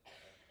devil.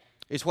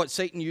 It's what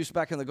Satan used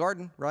back in the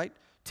garden, right?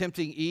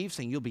 Tempting Eve,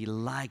 saying, you'll be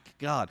like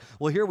God.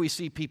 Well, here we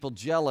see people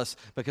jealous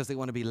because they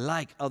want to be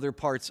like other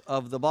parts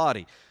of the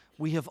body.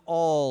 We have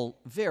all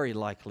very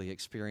likely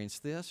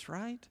experienced this,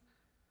 right?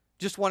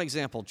 Just one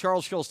example.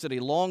 Charles Schulz did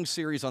a long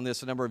series on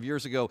this a number of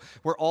years ago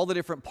where all the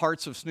different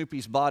parts of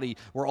Snoopy's body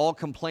were all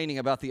complaining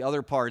about the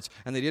other parts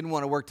and they didn't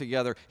want to work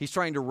together. He's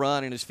trying to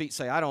run and his feet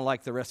say, I don't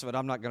like the rest of it.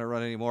 I'm not going to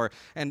run anymore.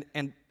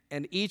 And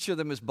each of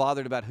them is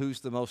bothered about who's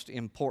the most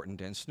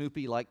important. And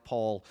Snoopy, like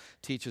Paul,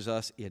 teaches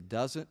us it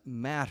doesn't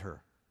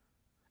matter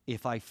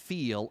if I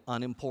feel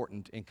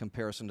unimportant in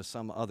comparison to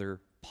some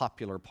other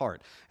popular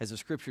part. As the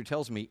scripture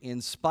tells me,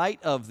 in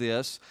spite of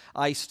this,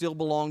 I still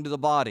belong to the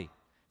body.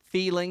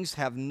 Feelings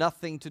have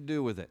nothing to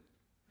do with it.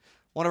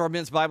 One of our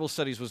men's Bible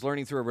studies was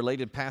learning through a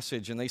related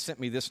passage, and they sent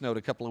me this note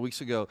a couple of weeks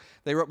ago.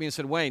 They wrote me and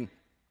said, Wayne,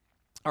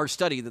 our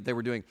study that they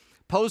were doing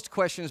posed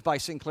questions by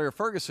Sinclair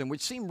Ferguson,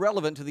 which seemed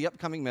relevant to the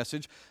upcoming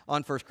message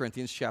on 1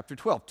 Corinthians chapter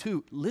 12.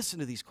 Two, listen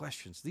to these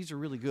questions. These are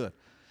really good.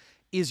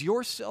 Is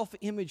your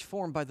self-image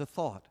formed by the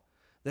thought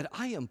that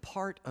I am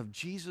part of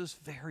Jesus'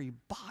 very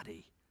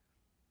body?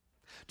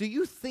 Do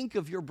you think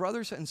of your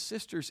brothers and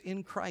sisters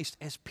in Christ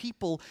as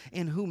people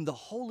in whom the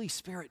Holy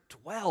Spirit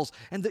dwells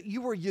and that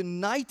you are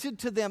united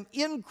to them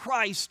in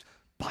Christ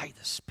by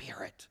the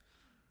Spirit?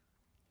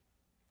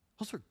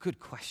 Those are good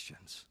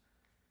questions.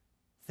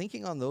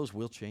 Thinking on those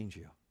will change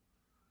you.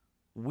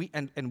 We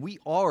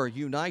are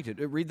united.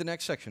 Read the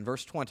next section,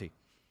 verse 20.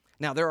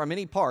 Now, there are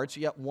many parts,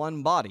 yet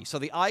one body. So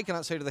the eye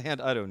cannot say to the hand,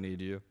 I don't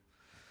need you.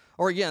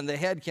 Or again, the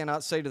head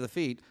cannot say to the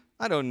feet,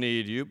 I don't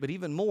need you. But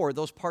even more,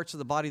 those parts of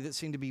the body that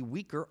seem to be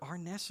weaker are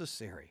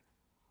necessary.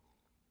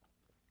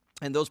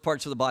 And those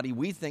parts of the body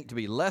we think to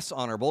be less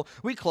honorable,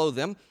 we clothe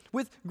them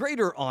with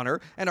greater honor,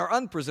 and our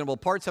unpresentable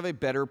parts have a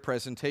better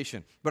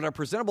presentation. But our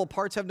presentable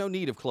parts have no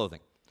need of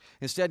clothing.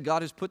 Instead,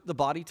 God has put the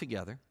body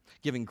together,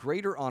 giving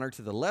greater honor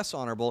to the less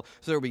honorable,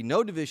 so there will be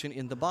no division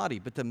in the body,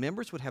 but the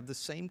members would have the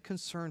same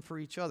concern for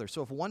each other.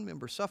 So if one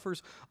member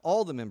suffers,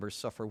 all the members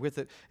suffer with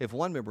it. If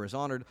one member is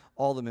honored,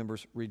 all the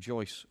members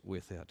rejoice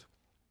with it.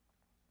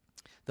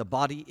 The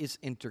body is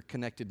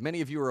interconnected.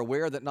 Many of you are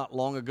aware that not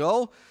long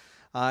ago,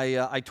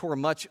 I tore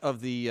much of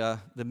the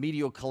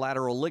medial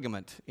collateral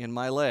ligament in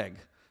my leg.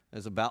 It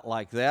was about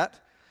like that.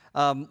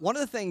 One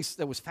of the things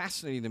that was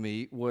fascinating to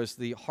me was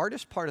the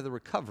hardest part of the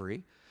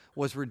recovery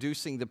was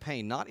reducing the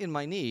pain, not in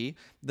my knee,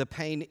 the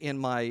pain in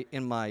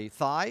my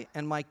thigh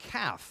and my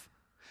calf.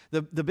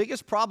 The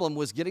biggest problem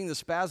was getting the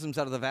spasms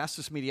out of the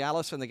vastus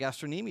medialis and the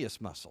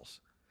gastrocnemius muscles.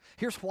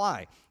 Here's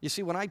why. You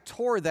see, when I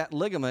tore that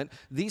ligament,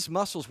 these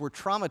muscles were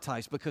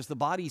traumatized because the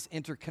body's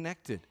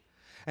interconnected.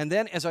 And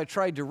then as I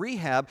tried to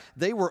rehab,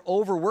 they were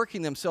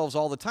overworking themselves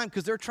all the time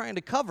because they're trying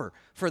to cover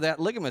for that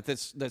ligament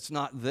that's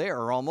not there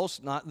or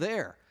almost not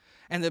there.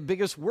 And the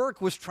biggest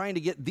work was trying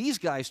to get these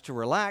guys to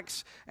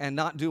relax and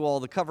not do all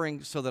the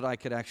covering so that I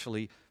could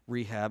actually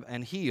rehab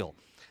and heal.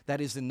 That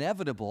is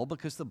inevitable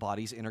because the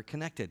body's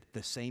interconnected.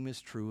 The same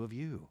is true of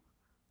you,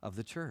 of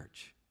the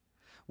church.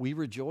 We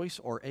rejoice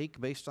or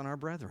ache based on our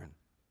brethren.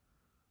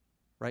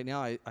 Right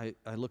now, I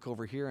look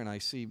over here and I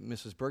see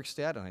Mrs.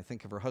 Bergstad, and I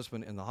think of her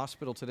husband in the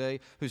hospital today,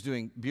 who's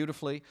doing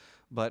beautifully,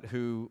 but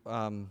who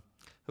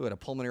had a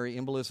pulmonary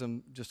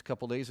embolism just a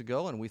couple days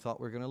ago, and we thought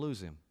we were going to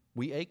lose him.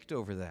 We ached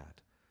over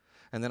that.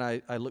 And then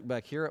I look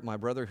back here at my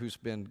brother who's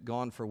been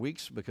gone for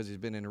weeks because he's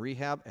been in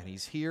rehab, and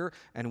he's here,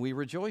 and we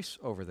rejoice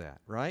over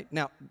that, right?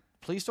 Now,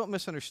 please don't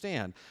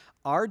misunderstand.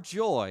 Our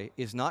joy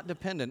is not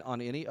dependent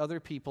on any other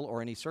people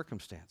or any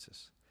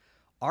circumstances.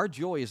 Our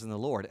joy is in the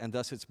Lord, and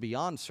thus it's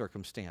beyond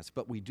circumstance.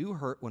 But we do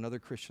hurt when other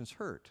Christians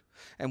hurt,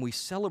 and we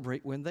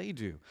celebrate when they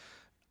do.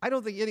 I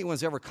don't think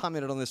anyone's ever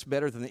commented on this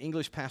better than the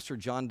English pastor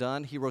John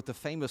Donne. He wrote the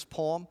famous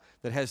poem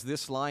that has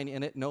this line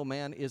in it: "No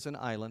man is an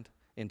island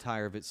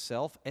entire of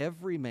itself.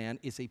 Every man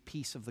is a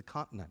piece of the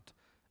continent,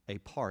 a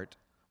part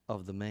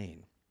of the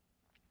main."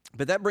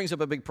 But that brings up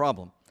a big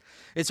problem.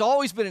 It's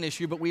always been an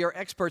issue, but we are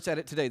experts at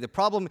it today. The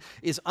problem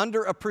is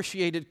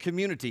underappreciated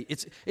community.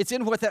 It's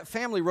in what that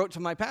family wrote to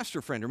my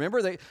pastor friend.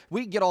 Remember,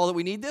 we get all that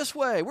we need this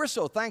way. We're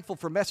so thankful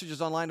for messages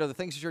online or the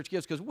things the church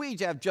gives because we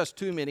have just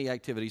too many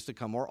activities to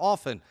come more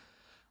often.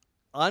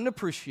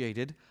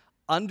 Unappreciated,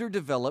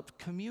 underdeveloped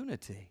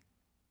community.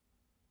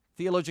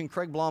 Theologian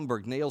Craig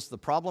Blomberg nails the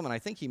problem, and I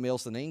think he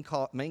nails the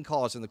main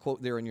cause in the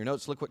quote there in your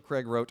notes. Look what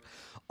Craig wrote.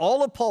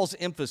 All of Paul's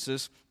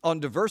emphasis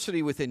on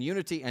diversity within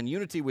unity and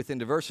unity within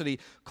diversity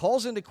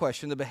calls into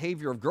question the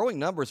behavior of growing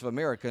numbers of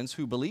Americans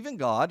who believe in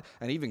God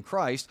and even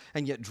Christ,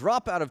 and yet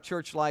drop out of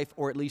church life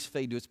or at least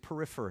fade to its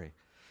periphery.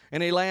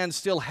 In a land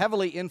still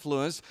heavily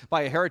influenced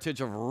by a heritage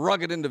of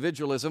rugged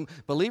individualism,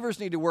 believers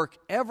need to work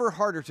ever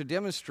harder to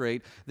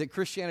demonstrate that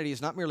Christianity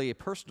is not merely a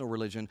personal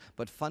religion,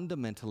 but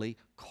fundamentally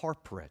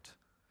corporate.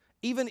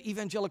 Even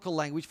evangelical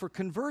language for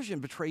conversion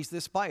betrays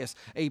this bias,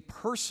 a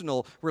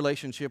personal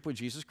relationship with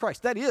Jesus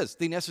Christ. That is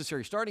the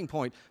necessary starting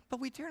point,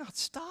 but we dare not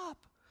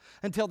stop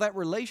until that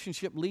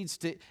relationship leads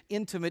to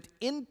intimate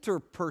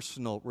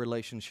interpersonal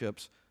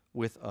relationships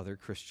with other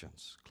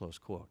Christians. Close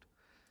quote.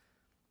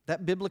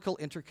 That biblical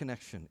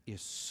interconnection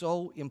is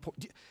so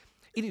important.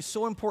 It is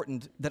so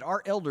important that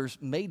our elders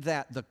made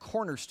that the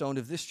cornerstone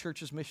of this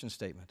church's mission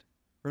statement.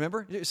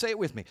 Remember? Say it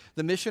with me.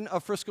 The mission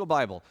of Frisco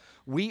Bible.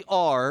 We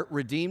are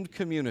redeemed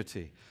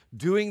community,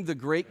 doing the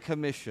Great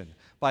Commission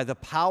by the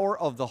power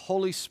of the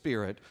Holy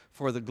Spirit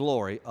for the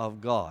glory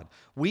of God.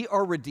 We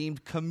are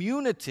redeemed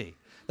community.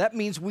 That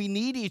means we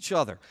need each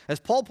other. As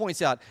Paul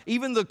points out,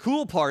 even the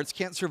cool parts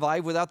can't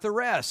survive without the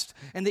rest.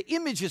 And the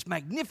image is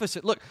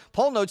magnificent. Look,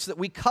 Paul notes that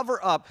we cover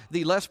up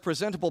the less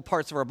presentable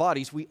parts of our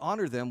bodies. We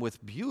honor them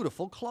with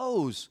beautiful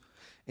clothes.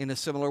 In a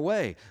similar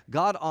way,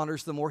 God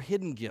honors the more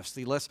hidden gifts,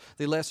 the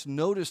less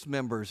noticed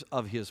members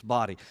of his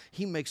body.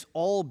 He makes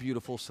all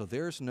beautiful, so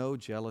there's no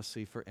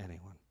jealousy for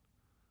anyone.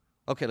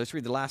 Okay, let's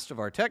read the last of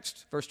our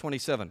text, verse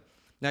 27.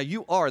 Now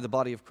you are the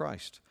body of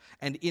Christ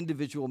and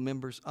individual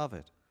members of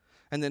it.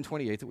 And then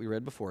 28 that we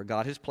read before,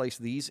 God has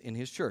placed these in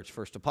his church.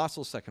 First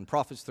apostles, second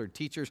prophets, third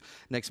teachers,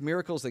 next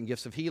miracles, then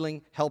gifts of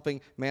healing, helping,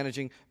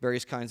 managing,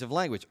 various kinds of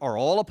language. Are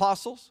all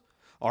apostles?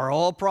 Are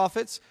all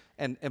prophets?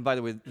 And by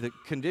the way, the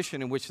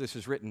condition in which this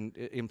is written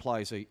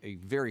implies a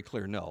very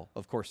clear no.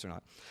 Of course they're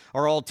not.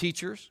 Are all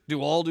teachers?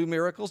 Do all do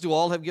miracles? Do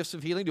all have gifts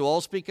of healing? Do all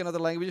speak in other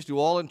languages? Do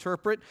all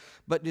interpret?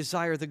 But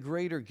desire the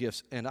greater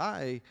gifts, and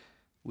I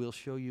will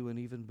show you an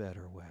even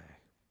better way.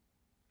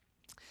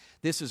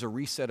 This is a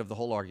reset of the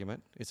whole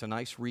argument. It's a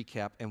nice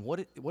recap. And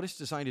what it's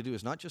designed to do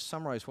is not just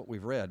summarize what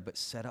we've read, but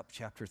set up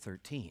chapter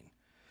 13.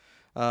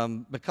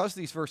 Because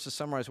these verses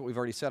summarize what we've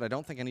already said, I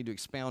don't think I need to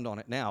expound on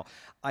it now.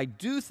 I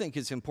do think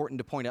it's important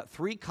to point out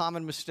three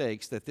common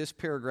mistakes that this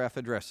paragraph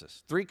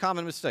addresses. Three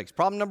common mistakes.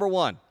 Problem number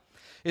one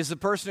is the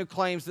person who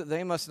claims that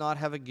they must not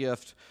have a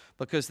gift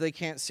because they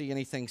can't see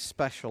anything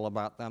special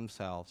about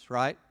themselves,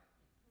 right?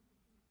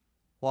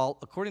 While,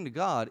 according to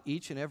God,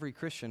 each and every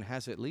Christian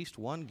has at least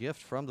one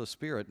gift from the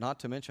Spirit, not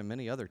to mention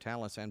many other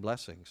talents and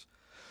blessings.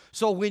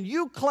 So when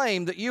you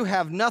claim that you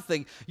have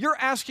nothing, you're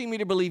asking me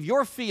to believe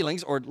your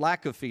feelings or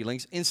lack of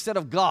feelings instead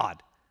of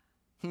God.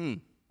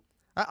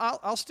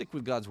 I'll stick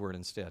with God's word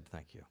instead,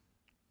 thank you.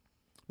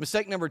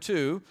 Mistake number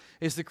two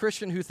is the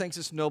Christian who thinks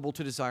it's noble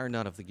to desire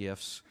none of the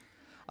gifts.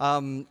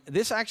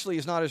 This actually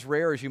is not as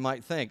rare as you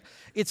might think.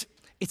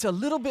 It's a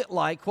little bit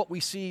like what we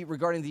see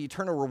regarding the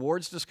eternal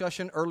rewards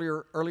discussion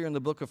earlier in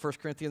the book of 1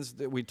 Corinthians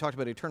that we talked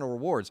about eternal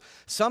rewards.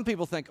 Some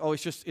people think, oh,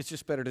 it's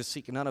just better to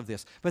seek none of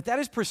this. But that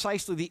is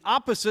precisely the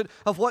opposite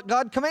of what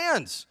God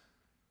commands.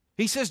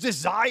 He says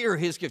desire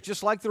his gift,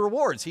 just like the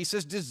rewards. He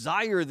says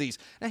desire these.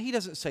 Now, he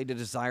doesn't say to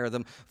desire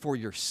them for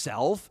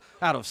yourself,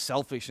 out of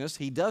selfishness.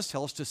 He does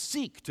tell us to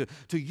seek, to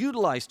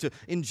utilize, to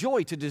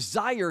enjoy, to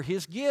desire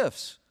his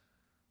gifts.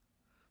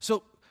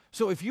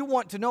 So if you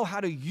want to know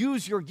how to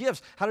use your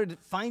gifts, how to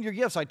find your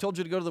gifts, I told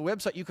you to go to the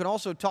website. You can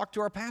also talk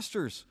to our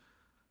pastors.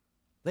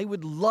 They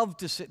would love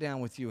to sit down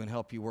with you and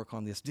help you work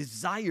on this.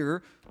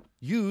 Desire,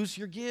 use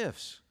your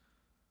gifts.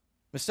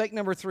 Mistake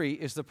number three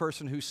is the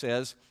person who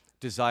says,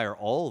 desire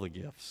all the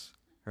gifts,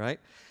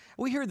 right?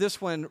 We hear this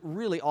one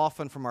really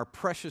often from our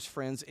precious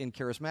friends in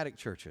charismatic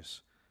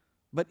churches.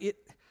 But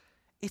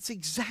it's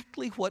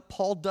exactly what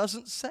Paul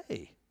doesn't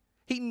say.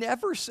 He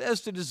never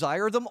says to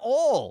desire them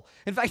all.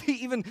 In fact, he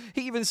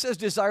even says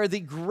desire the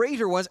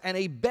greater ones and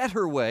a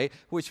better way,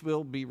 which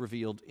will be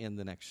revealed in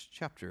the next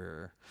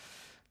chapter.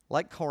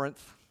 Like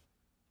Corinth,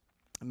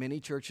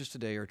 Many churches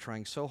today are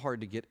trying so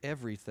hard to get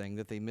everything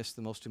that they miss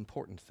the most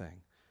important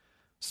thing.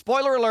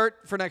 Spoiler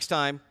alert for next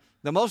time,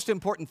 the most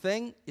important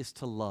thing is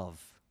to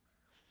love.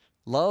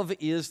 Love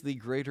is the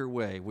greater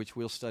way, which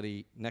we'll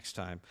study next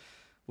time.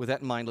 With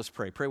that in mind, let's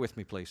pray. Pray with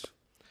me, please.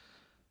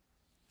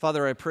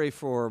 Father, I pray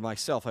for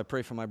myself. I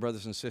pray for my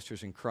brothers and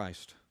sisters in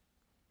Christ.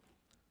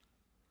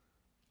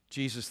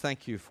 Jesus,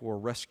 thank you for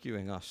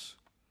rescuing us,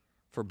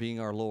 for being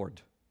our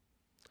Lord.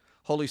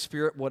 Holy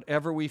Spirit,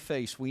 whatever we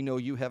face, we know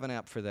you have an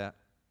app for that.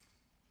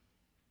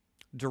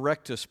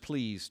 Direct us,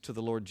 please, to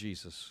the Lord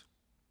Jesus.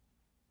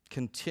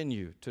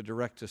 Continue to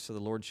direct us to the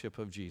Lordship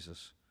of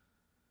Jesus.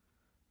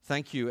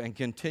 Thank you, and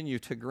continue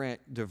to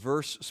grant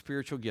diverse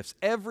spiritual gifts,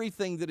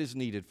 everything that is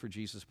needed for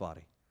Jesus'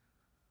 body.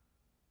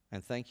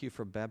 And thank you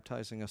for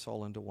baptizing us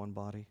all into one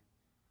body.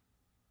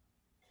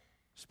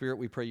 Spirit,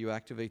 we pray you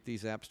activate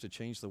these apps to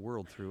change the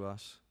world through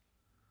us.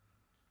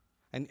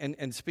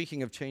 And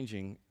speaking of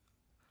changing,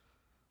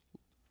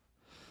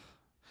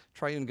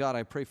 Triune God,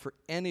 I pray for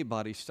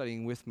anybody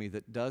studying with me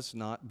that does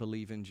not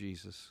believe in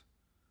Jesus.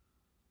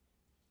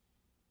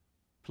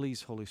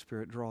 Please, Holy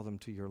Spirit, draw them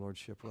to your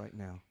Lordship right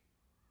now.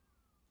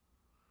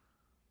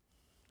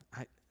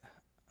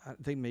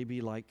 They may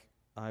be like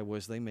I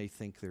was. They may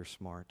think they're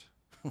smart.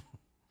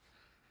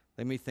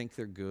 They may think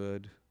they're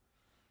good.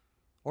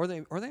 Or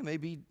they may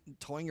be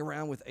toying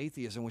around with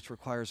atheism, which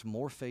requires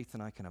more faith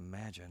than I can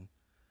imagine.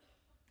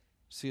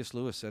 C.S.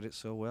 Lewis said it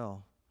so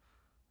well.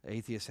 The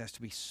atheist has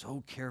to be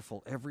so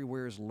careful.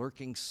 Everywhere is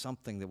lurking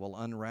something that will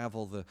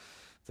unravel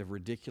the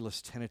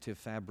ridiculous tentative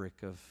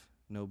fabric of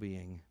no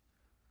being.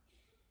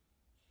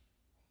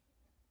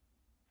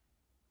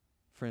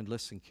 Friend,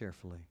 listen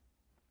carefully.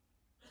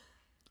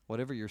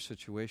 Whatever your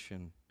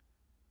situation,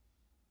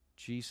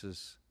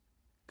 Jesus,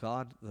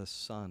 God the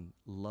Son,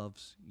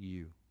 loves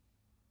you.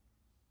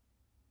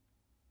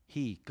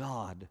 He,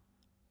 God,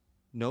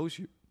 knows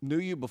you, knew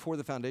you before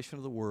the foundation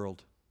of the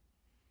world,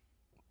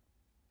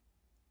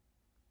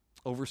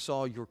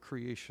 oversaw your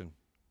creation,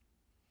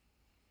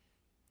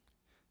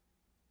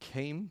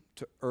 came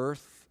to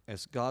earth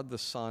as God the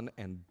Son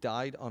and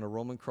died on a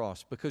Roman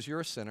cross because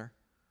you're a sinner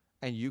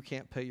and you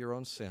can't pay your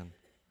own sin.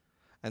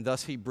 And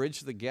thus he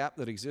bridged the gap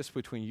that exists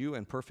between you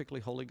and perfectly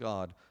holy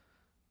God.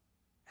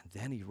 And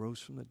then he rose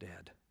from the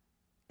dead.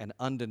 An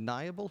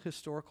undeniable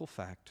historical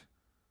fact,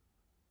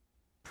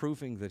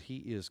 proving that he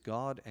is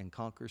God and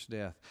conquers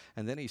death.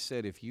 And then he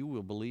said, if you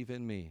will believe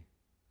in me,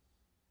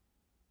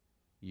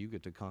 you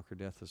get to conquer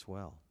death as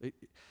well.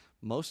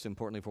 Most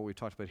importantly, for what we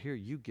talked about here,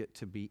 you get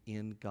to be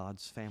in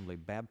God's family,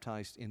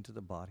 baptized into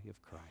the body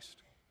of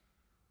Christ.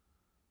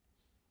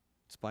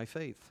 It's by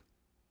faith.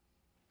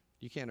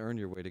 You can't earn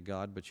your way to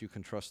God, but you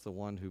can trust the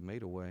one who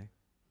made a way.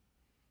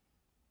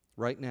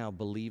 Right now,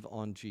 believe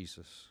on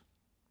Jesus.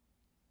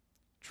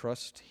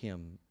 Trust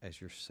him as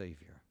your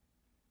Savior,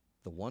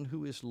 the one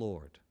who is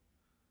Lord.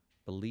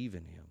 Believe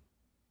in him.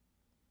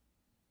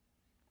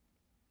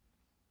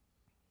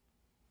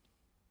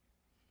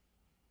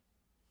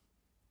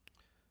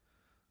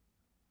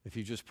 If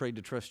you just prayed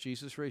to trust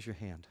Jesus, raise your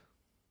hand.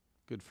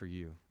 Good for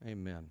you.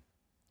 Amen.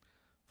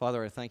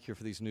 Father, I thank you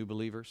for these new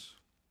believers.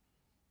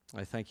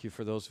 I thank you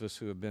for those of us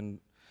who have been,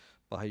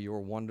 by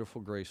your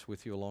wonderful grace,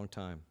 with you a long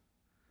time.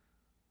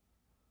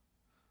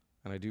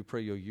 And I do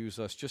pray you'll use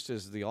us, just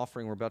as the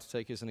offering we're about to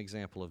take is an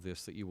example of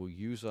this, that you will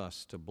use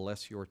us to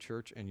bless your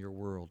church and your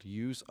world.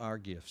 Use our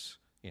gifts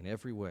in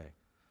every way.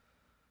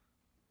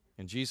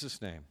 In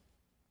Jesus' name,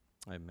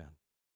 amen.